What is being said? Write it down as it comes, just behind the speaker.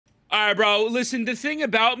All right, bro. Listen, the thing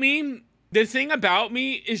about me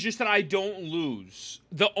is just that I don't lose.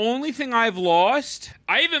 The only thing I've lost,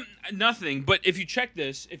 I haven't, nothing, but if you check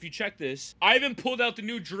this, I haven't pulled out the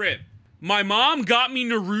new drip. My mom got me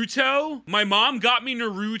Naruto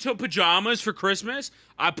pajamas for Christmas.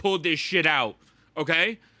 I pulled this shit out,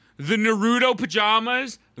 okay? The Naruto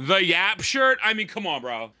pajamas, the Yap shirt. I mean, come on,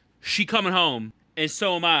 bro. She coming home, and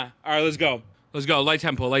so am I. All right, let's go. Let's go. Light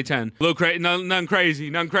tempo, light 10. Little crazy,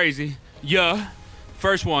 nothing crazy. Yeah.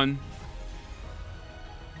 First one.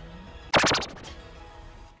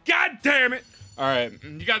 God damn it. All right,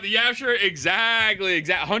 you got the Yap shirt. Exactly.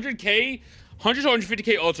 100K, 100 to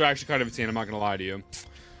 150K ultra actually kind of insane. I'm not gonna lie to you.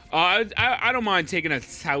 I don't mind taking a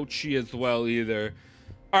Tauchi as well either.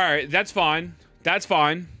 All right, that's fine. That's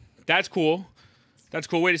cool.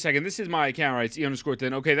 Wait a second. This is my account, right? It's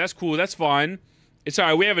E_thin. Okay, that's cool. That's fine. It's all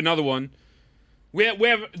right. We have another one. We have.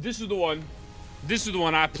 This is the one.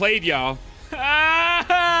 I played, y'all.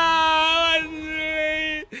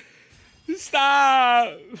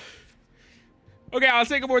 Stop. Okay, I'll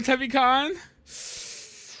take a more heavy con.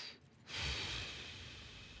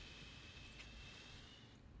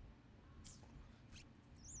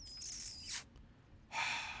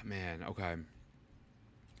 Man, okay.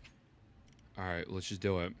 All right, let's just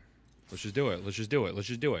do it. Let's just do it.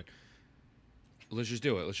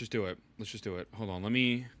 Hold on,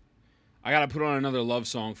 I gotta put on another love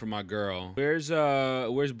song for my girl. Where's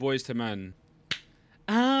Boys to Men?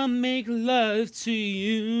 I'll make love to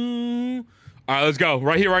you. All right, let's go.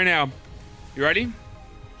 Right here, right now. You ready?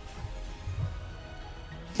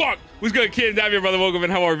 Fuck! What's good, kid? I'm your brother. Welcome in.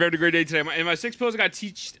 How are you? Having a great day today. In my 6 pills, I got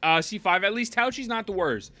C5 at least. Tauchi's not the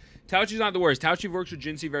worst. Tauchi works with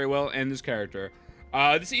Jinsei very well and this character.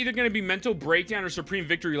 This is either going to be mental breakdown or supreme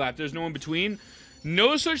victory lap. There's no in between.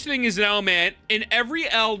 No such thing as an L, man. In every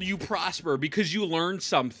L, you prosper because you learn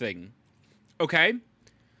something. Okay?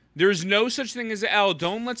 There's no such thing as an L.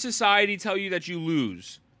 Don't let society tell you that you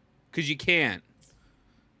lose. Because you can't.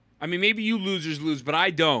 I mean, maybe you losers lose, but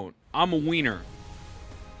I don't. I'm a wiener.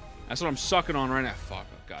 That's what I'm sucking on right now. Fuck.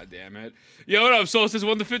 God damn it. Yo, what up? Solstice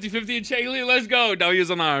won the 50-50 in Changli. Let's go. Now he's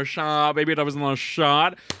on a shot. Baby, that was on a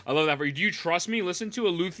shot. I love that for you. Do you trust me? Listen to a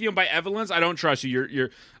Lithium by Evelyn's. I don't trust you.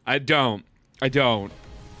 I don't. If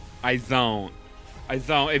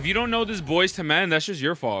you don't know this Boys to Men, that's just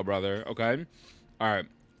your fault, brother. Okay? All right.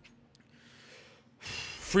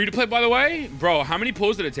 Free to play, by the way? Bro, how many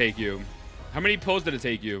pulls did it take you?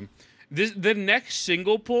 The next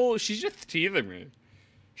single pull, she's just teasing me.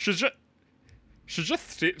 She's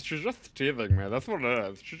just teasing me. That's what it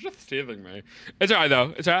is. She's just teasing me. It's alright,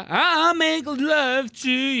 though. It's alright. I'll make love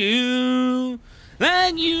to you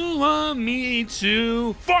like you want me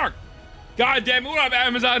to. Fuck! God damn it. What up,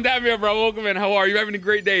 Amazon? Damn it, bro. Welcome in. How are you? Having a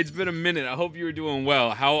great day. It's been a minute. I hope you were doing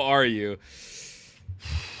well. How are you?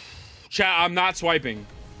 Chat, I'm not swiping.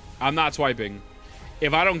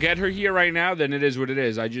 If I don't get her here right now, then it is what it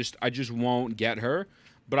is. I just won't get her.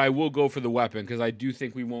 But I will go for the weapon, because I do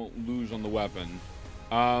think we won't lose on the weapon.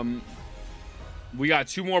 We got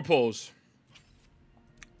 2 more pulls.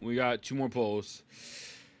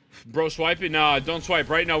 Bro, swipe it? Nah, don't swipe.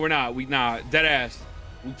 Right? No, we're not. Dead ass.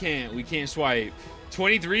 We can't swipe.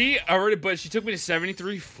 23? Already, but she took me to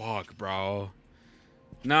 73? Fuck, bro.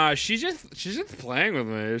 Nah, she's just playing with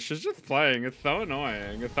me. She's just playing. It's so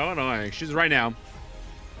annoying. She's right now.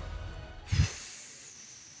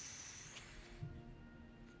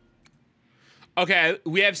 Okay,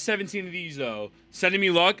 we have 17 of these, though. Sending me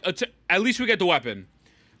luck. At least we get the weapon.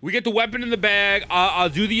 We get the weapon in the bag. I'll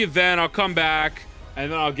do the event. I'll come back.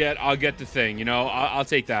 And then I'll get the thing, you know? I'll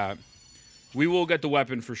take that. We will get the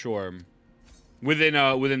weapon for sure.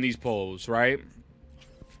 Within these polls, right?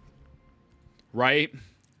 Right?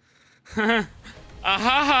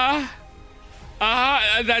 Ahaha.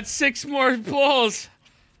 That's 6 more polls.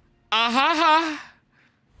 Ahaha.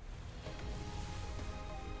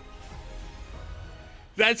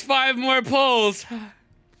 That's 5 more polls.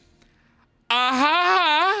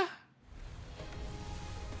 Aha!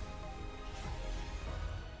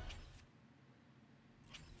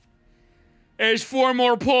 There's 4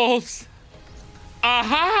 more polls.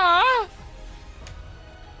 Aha!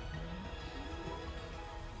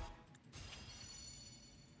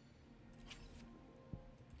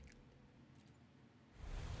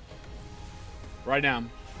 Right now.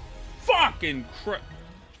 Fucking crap.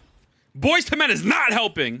 Boys to Men is not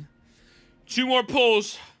helping. 2 more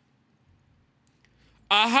pulls.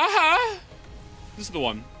 Aha! This is the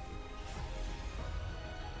one.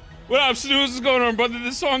 What up, Snooze? What's going on, brother?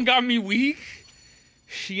 This song got me weak.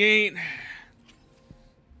 She ain't.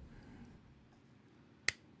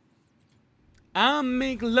 I'll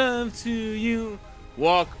make love to you.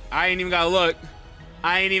 Walk. I ain't even gotta look.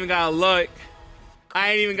 I ain't even gotta look.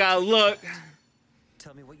 I ain't even gotta look.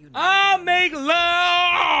 Tell me what you need. I'll make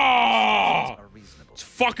love. It's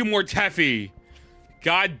fucking more Teffy.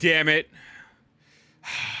 God damn it.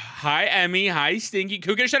 Hi, Emmy. Hi, Stinky.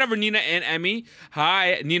 Can we get a shout out for Nina and Emmy?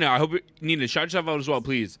 Hi, Nina. I hope Nina, shout yourself out as well,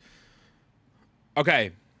 please.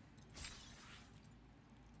 Okay.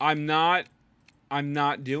 I'm not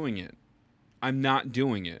doing it. I'm not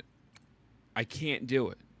doing it. I can't do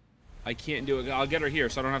it. I can't do it. I'll get her here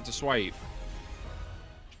so I don't have to swipe.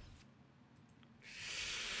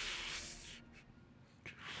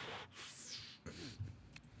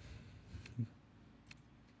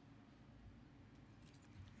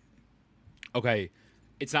 Okay,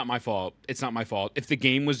 it's not my fault. It's not my fault. If the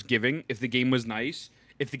game was giving, if the game was nice,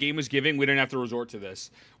 if the game was giving, we didn't have to resort to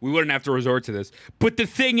this. We wouldn't have to resort to this. But the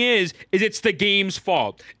thing is it's the game's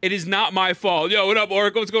fault. It is not my fault. Yo, what up,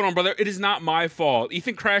 Oracle? What's going on, brother? It is not my fault.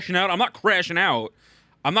 Ethan crashing out? I'm not crashing out.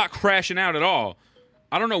 I'm not crashing out at all.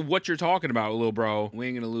 I don't know what you're talking about, little bro. We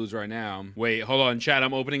ain't gonna lose right now. Wait, hold on, chat.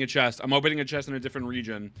 I'm opening a chest. I'm opening a chest in a different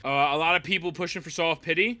region. A lot of people pushing for soft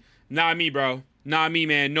pity. Not me, bro. Not me,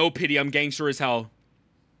 man. No pity. I'm gangster as hell.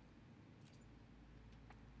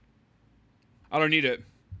 I don't need it.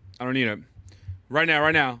 I don't need it. Right now,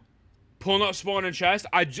 right now. Pulling up spawn and chest.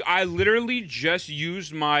 I literally just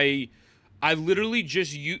used my... I literally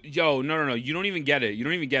just used... Yo, no. You don't even get it. You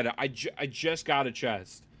don't even get it. I just got a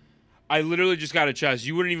chest. I literally just got a chest.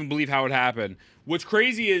 You wouldn't even believe how it happened. What's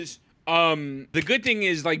crazy is... the good thing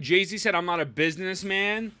is, like Jay-Z said, I'm not a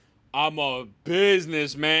businessman. I'm a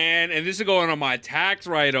businessman, and this is going on my tax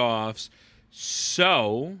write-offs.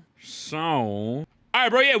 So, all right,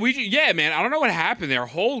 bro. Yeah, man. I don't know what happened there.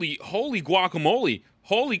 Holy guacamole.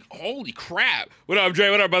 Holy crap. What up,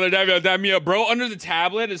 Dre? What up, brother? Dab me up, bro. Under the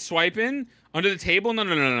tablet is swiping. Under the table? No.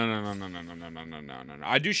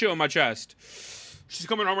 I do show in my chest. She's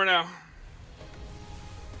coming home right now.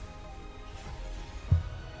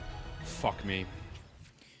 Fuck me.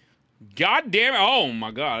 God damn it. Oh my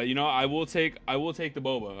god. You know, I will take the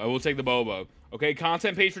boba. I will take the boba. Okay,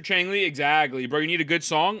 content page for Changli. Exactly. Bro, you need a good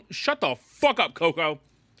song? Shut the fuck up, Coco.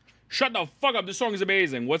 Shut the fuck up. This song is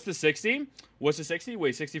amazing. What's the 60? What's the 60?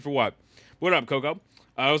 Wait, 60 for what? What up, Coco?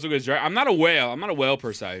 Also good. I'm not a whale. I'm not a whale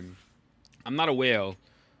per se. I'm not a whale.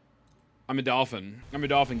 I'm a dolphin. I'm a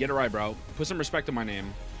dolphin. Get it right, bro. Put some respect on my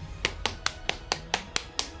name.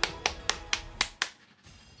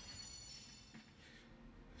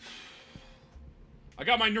 I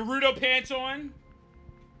got my Naruto pants on.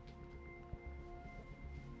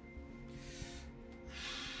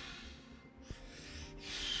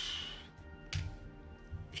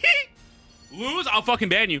 Lose? I'll fucking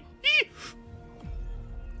ban you.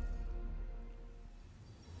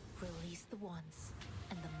 Release the ones,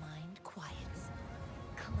 and the mind quiets.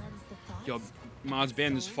 Cleanse the thoughts. Yo, mods,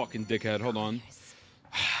 ban this fucking dickhead. Hold on.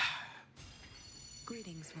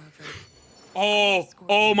 Greetings, Wuthering.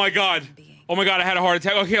 Oh my god. Oh my god, I had a heart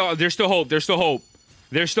attack. Okay, there's still hope. There's still hope.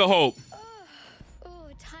 There's still hope.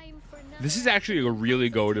 This is actually a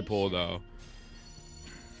really goated pull, though.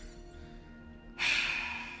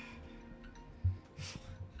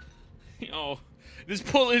 Yo, this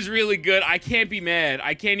pull is really good. I can't be mad.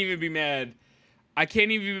 I can't even be mad. I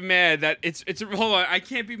can't even be mad that it's hold on. I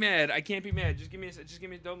can't be mad. I can't be mad. Just give me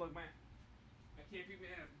don't look, man. I can't be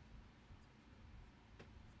mad.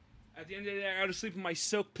 At the end of the day, I gotta sleep in my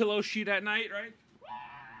silk pillow sheet at night, right?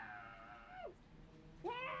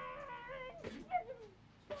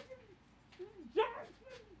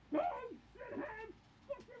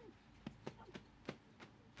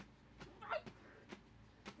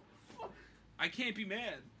 I can't be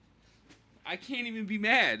mad. I can't even be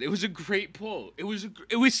mad. It was a great pull. It was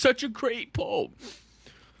such a great pull.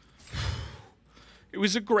 It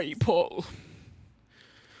was a great pull.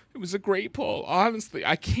 It was a great pull. Honestly,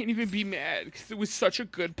 I can't even be mad because it was such a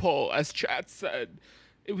good pull. As chat said,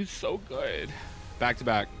 it was so good. Back to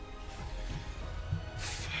back.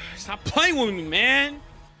 Stop playing with me, man.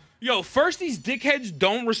 Yo, first these dickheads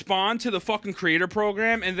don't respond to the fucking creator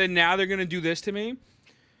program, and then now they're gonna do this to me.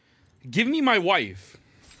 Give me my wife.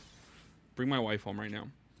 Bring my wife home right now.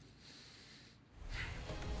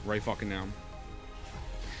 Right fucking now.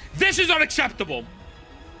 This is unacceptable.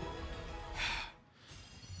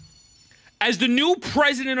 As the new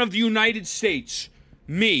president of the United States,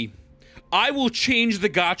 me, I will change the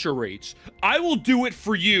gacha rates. I will do it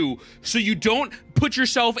for you so you don't put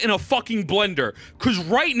yourself in a fucking blender. Because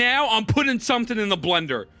right now, I'm putting something in the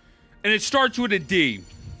blender. And it starts with a D.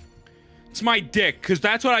 It's my dick, because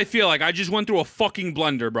that's what I feel like. I just went through a fucking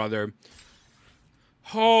blender, brother.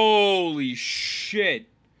 Holy shit.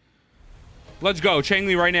 Let's go.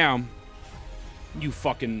 Changli right now. You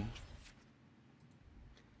fucking...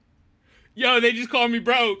 Yo, they just called me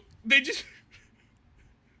broke. They just...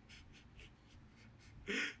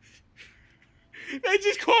 They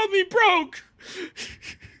just called me broke.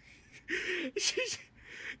 They just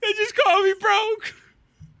called me broke.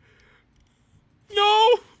 No,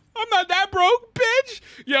 I'm not that broke, bitch.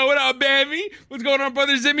 Yo, what up, baby? What's going on,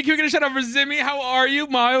 brother? Zimmy, can we get a shout out for Zimmy? How are you?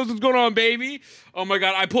 Miles, what's going on, baby? Oh my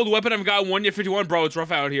god, I pulled a weapon. I've got 1 year 51. Bro, it's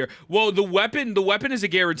rough out here. Whoa, the weapon is a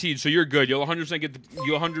guaranteed, so you're good. You'll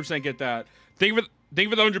 100% get that. Thank you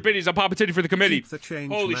for the 100 biddies. I'll pop a titty for the committee.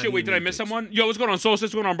 Holy shit, wait, did I miss someone? Yo, what's going on? Solstice,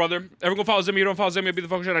 what's going on, brother? Everyone go follow Zimmy. You don't follow Zimmy, I'll be the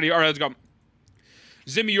fucking shit out of here. Alright, let's go.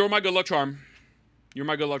 Zimmy, you're my good luck charm. You're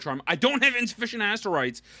my good luck charm. I don't have insufficient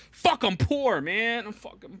asteroids. Fuck, I'm poor, man. I'm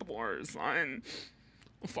fucking poor. It's fine.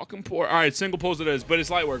 I'm fucking poor. Alright, single pulls it is, but it's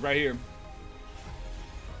light work right here.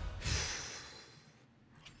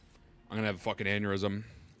 I'm gonna have a fucking aneurysm. I'm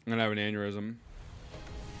gonna have an aneurysm.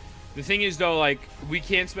 The thing is, though, like, we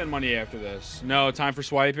can't spend money after this. No, time for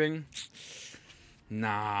swiping?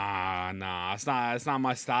 Nah. It's not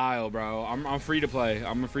my style, bro. I'm free to play.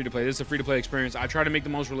 I'm a free to play. This is a free to play experience. I try to make the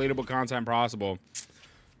most relatable content possible.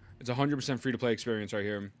 It's a 100% free to play experience right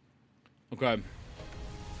here. Okay.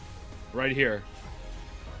 Right here.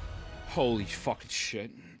 Holy fucking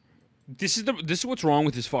shit. This is what's wrong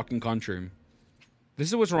with this fucking country. This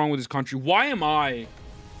is what's wrong with this country. Why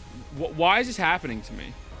is this happening to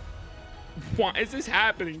me? Why is this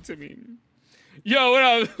happening to me?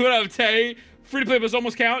 Yo, what up, Tay? Free to play must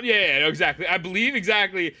almost count? Yeah, exactly. I believe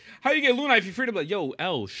exactly. How you get Luna if you're free to play? Yo,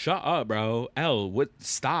 L, shut up, bro. L, what?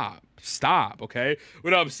 Stop, okay?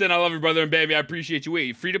 What up, Sin? I love you, brother and baby. I appreciate you.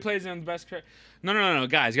 Wait, free to play is the best. No,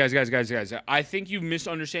 guys. I think you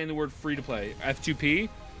misunderstand the word free to play. F2P.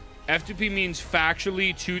 F2P means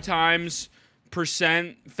factually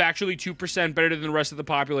 2% better than the rest of the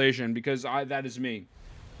population because that is me.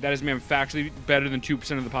 That is me. I'm factually better than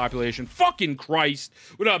 2% of the population. Fucking Christ.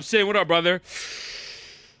 What up, Sin? What up, brother?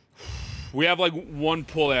 We have like one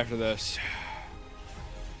pull after this.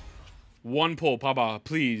 One pull, Papa.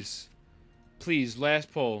 Please. Please,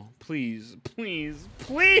 last pull. Please.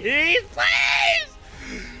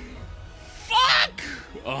 Fuck!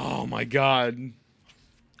 Oh my god.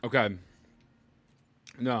 Okay.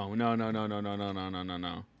 No.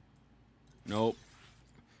 Nope.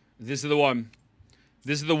 This is the one.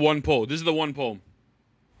 This is the one pull.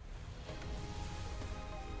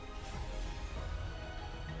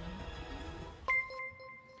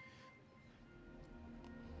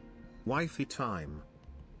 Wifey time.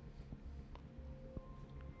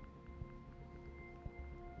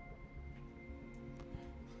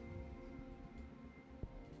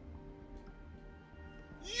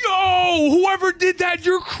 Yo, whoever did that,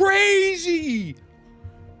 you're crazy.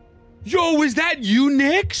 Yo, is that you,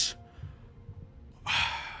 Nix?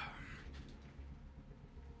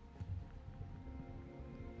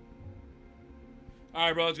 All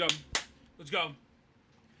right, bro, let's go.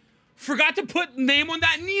 Forgot to put name on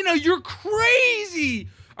that. Nina, you're crazy.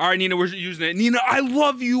 All right, Nina, we're using it. Nina, I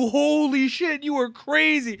love you. Holy shit, you are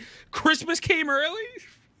crazy. Christmas came early.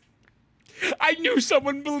 I knew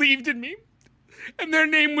someone believed in me, and their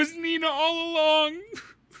name was Nina all along.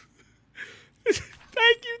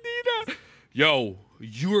 Thank you, Nina. Yo,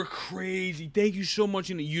 you're crazy. Thank you so much,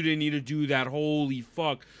 Nina. You didn't need to do that. Holy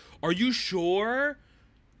fuck. Are you sure?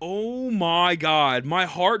 Oh my god. My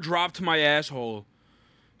heart dropped to my asshole.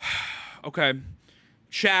 Okay.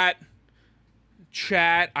 Chat,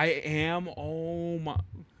 I am. Oh my.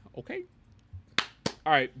 Okay.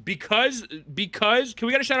 All right. Because. Can we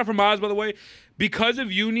get a shout out from Oz, by the way? Because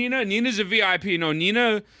of you, Nina. Nina's a VIP. No,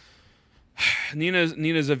 Nina's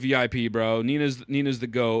a VIP, bro. Nina's the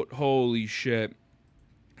GOAT. Holy shit.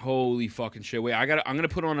 Holy fucking shit. Wait, I'm gonna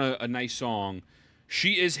put on a nice song.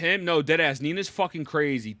 She is him? No, deadass. Nina's fucking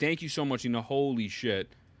crazy. Thank you so much, Nina. Holy shit.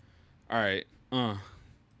 All right. No.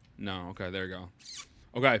 Okay, there you go.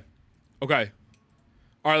 Okay. All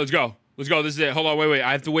right, let's go. This is it. Hold on. Wait.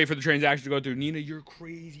 I have to wait for the transaction to go through. Nina, you're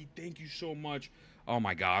crazy. Thank you so much. Oh,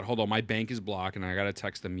 my God. Hold on. My bank is blocked, and I got to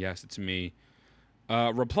text them. Yes, it's me.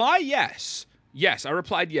 Reply yes. Yes, I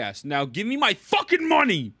replied yes. Now, give me my fucking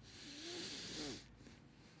money.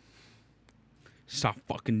 Stop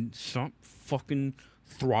fucking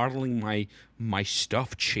throttling my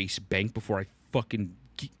stuff, Chase Bank, before I fucking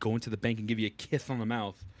go into the bank and give you a kiss on the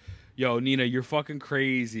mouth. Yo, Nina, you're fucking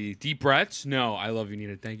crazy. Deep breaths? No, I love you,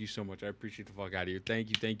 Nina. Thank you so much. I appreciate the fuck out of you.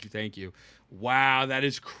 Thank you. Wow, that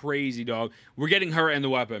is crazy, dog. We're getting her in the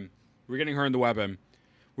weapon.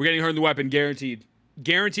 Guaranteed.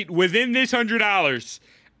 Guaranteed within this $100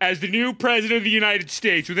 as the new president of the United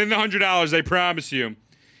States. Within the $100, I promise you.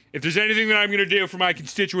 If there's anything that I'm gonna do for my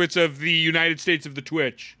constituents of the United States of the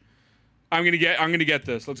Twitch, I'm gonna get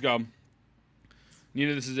this. Let's go.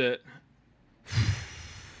 Nina, this is it.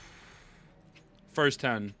 First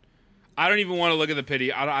 10. I don't even want to look at the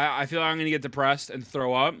pity. I feel like I'm gonna get depressed and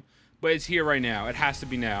throw up, but it's here right now. It has to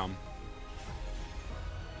be now.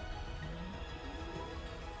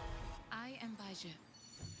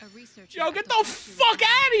 Yo, get the fuck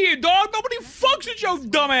out of here, dog. Nobody fucks with your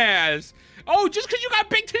dumb ass. Oh, just because you got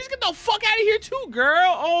big titties, get the fuck out of here too,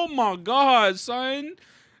 girl. Oh my god, son.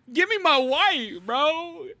 Give me my wife,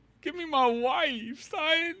 bro. Give me my wife,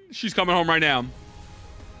 son. She's coming home right now.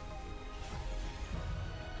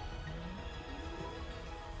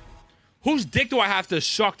 Whose dick do I have to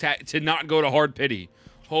suck to not go to hard pity?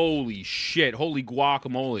 Holy shit. Holy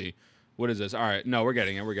guacamole. What is this? All right. No, we're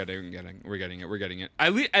getting it. We're getting it.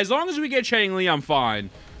 As long as we get Changli, I'm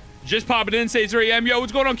fine. Just pop it in, say it's 3 a.m. Yo,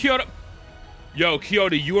 what's going on, Kyoto? Yo,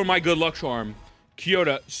 Kyoto, you are my good luck charm.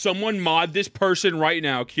 Kyoto, someone mod this person right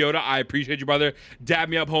now. Kyoto, I appreciate you, brother. Dab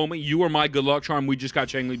me up, homie. You are my good luck charm. We just got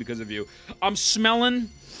Changli because of you. I'm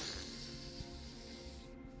smelling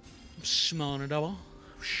a double.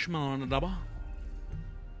 Smelling a double.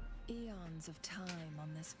 Eons of time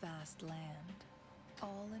on this vast land,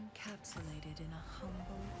 all encapsulated in a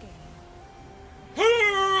humble game.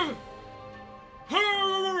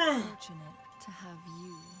 Fortunate to have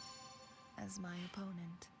you as my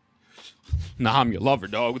opponent. Nah, I'm your lover,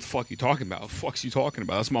 dog. What the fuck you talking about? What the fuck's you talking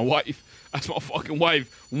about? That's my wife. That's my fucking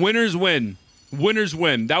wife. Winners win. Winners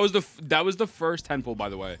win. That was the first 10 pull, by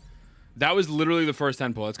the way. That was literally the first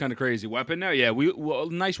 10 pull. That's kind of crazy. Weapon now? Yeah,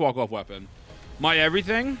 nice walk-off weapon. My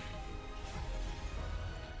everything?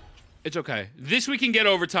 It's okay. This we can get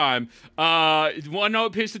over time. One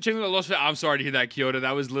note, piece of Changli. Lost. I'm sorry to hear that, Kyoto.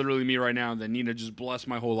 That was literally me right now. That Nina just blessed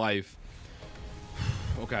my whole life.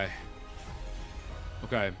 Okay.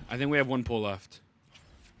 Okay. I think we have one pull left.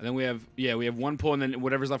 I think we have, yeah, we have one pull and then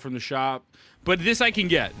whatever's left from the shop. But this I can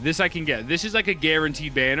get. This I can get. This is like a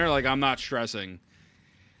guaranteed banner. Like, I'm not stressing.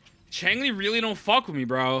 Changli really don't fuck with me,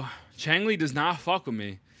 bro. Changli does not fuck with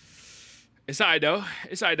me. It's alright, though.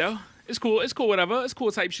 It's alright, though. It's cool. It's cool, whatever. It's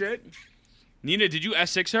cool type shit. Nina, did you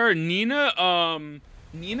S6 her?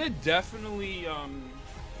 Nina definitely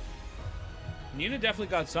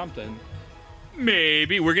got something.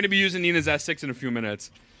 Maybe. We're going to be using Nina's S6 in a few minutes.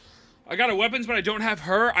 I got her weapons, but I don't have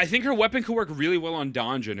her. I think her weapon could work really well on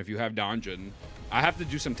Donjon if you have Donjon. I have to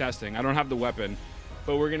do some testing. I don't have the weapon,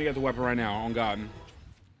 but we're going to get the weapon right now. On God.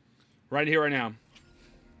 Right here, right now.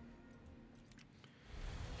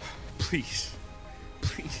 Please.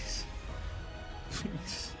 Please.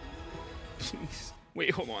 Please. Please.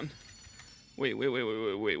 Wait, hold on. Wait.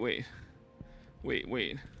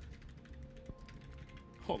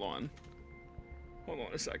 Hold on. Hold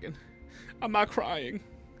on a second. I'm not crying.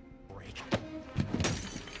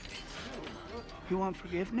 You want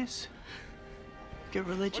forgiveness? Get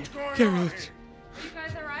religion. Get religion. You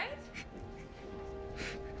guys alright?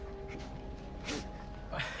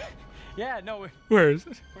 Yeah, no, Where is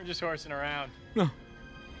it? we're just horsing around. No.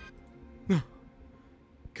 No.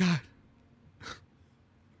 God.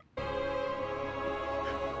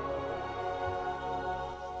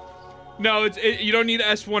 No, you don't need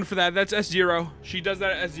S1 for that. That's S0. She does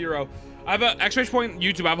that at S0. I have a exclamation point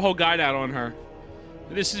YouTube. I have a whole guide out on her.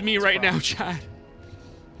 This is me right now, Chad.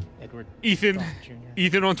 Edward. Ethan. Donk Jr.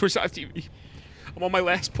 Ethan on Twitch TV. I'm on my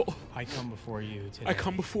last pull. I come before you today. I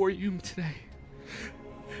come before you today.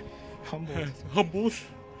 Humbled Humbled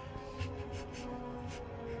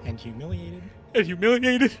and humiliated and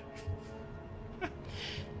humiliated.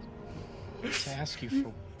 to ask you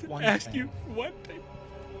for one Ask thing. you for one thing.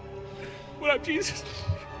 What up, Jesus?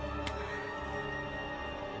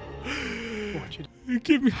 I want you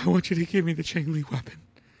to I want you to give me the Changli weapon.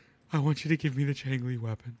 I want you to give me the Changli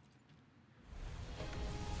weapon.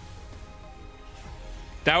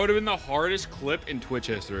 That would have been the hardest clip in Twitch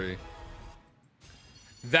history.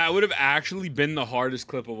 That would have actually been the hardest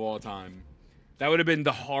clip of all time. That would have been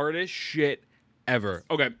the hardest shit ever.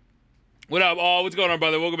 Okay. What up? Oh, what's going on,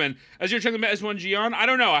 brother? Welcome in. As you're checking the S1G on? I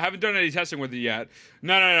don't know. I haven't done any testing with it yet.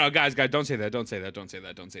 No. Guys, don't say that. Don't say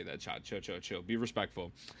that. Chill. Be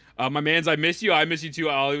respectful. My mans, I miss you. I miss you too,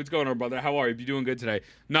 Ollie. What's going on, brother? How are you? You doing good today?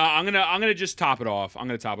 No, I'm gonna just top it off. I'm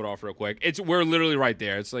gonna top it off real quick. We're literally right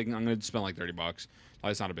there. It's like, I'm gonna spend like $30.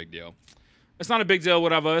 Like, it's not a big deal. It's not a big deal,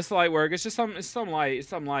 whatever. It's light work. It's just some light,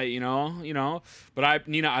 you know. But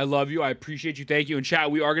Nina, I love you. I appreciate you. Thank you. And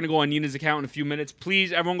chat, we are gonna go on Nina's account in a few minutes.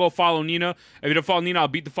 Please, everyone, go follow Nina. If you don't follow Nina, I'll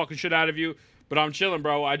beat the fucking shit out of you. But I'm chilling,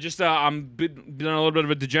 bro. I just I'm been a little bit of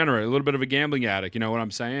a degenerate, a little bit of a gambling addict. You know what I'm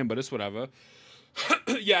saying? But it's whatever.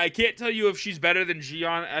 Yeah, I can't tell you if she's better than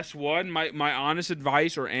Gion S1. My honest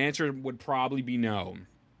advice or answer would probably be no.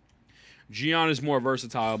 Gion is more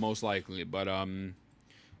versatile, most likely. But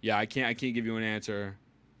yeah, I can't give you an answer.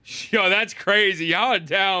 Yo, that's crazy. Y'all are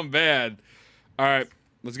down bad. All right,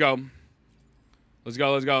 let's go. Let's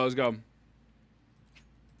go.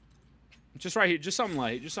 Just right here, just something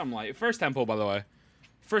light. First tempo, by the way.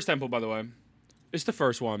 It's the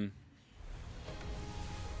first one.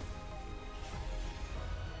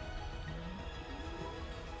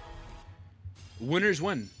 Winners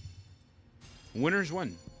win.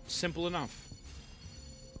 Simple enough.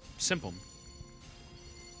 Simple.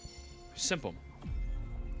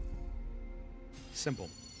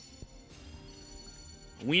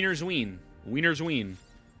 Wieners ween.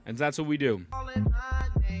 And that's what we do.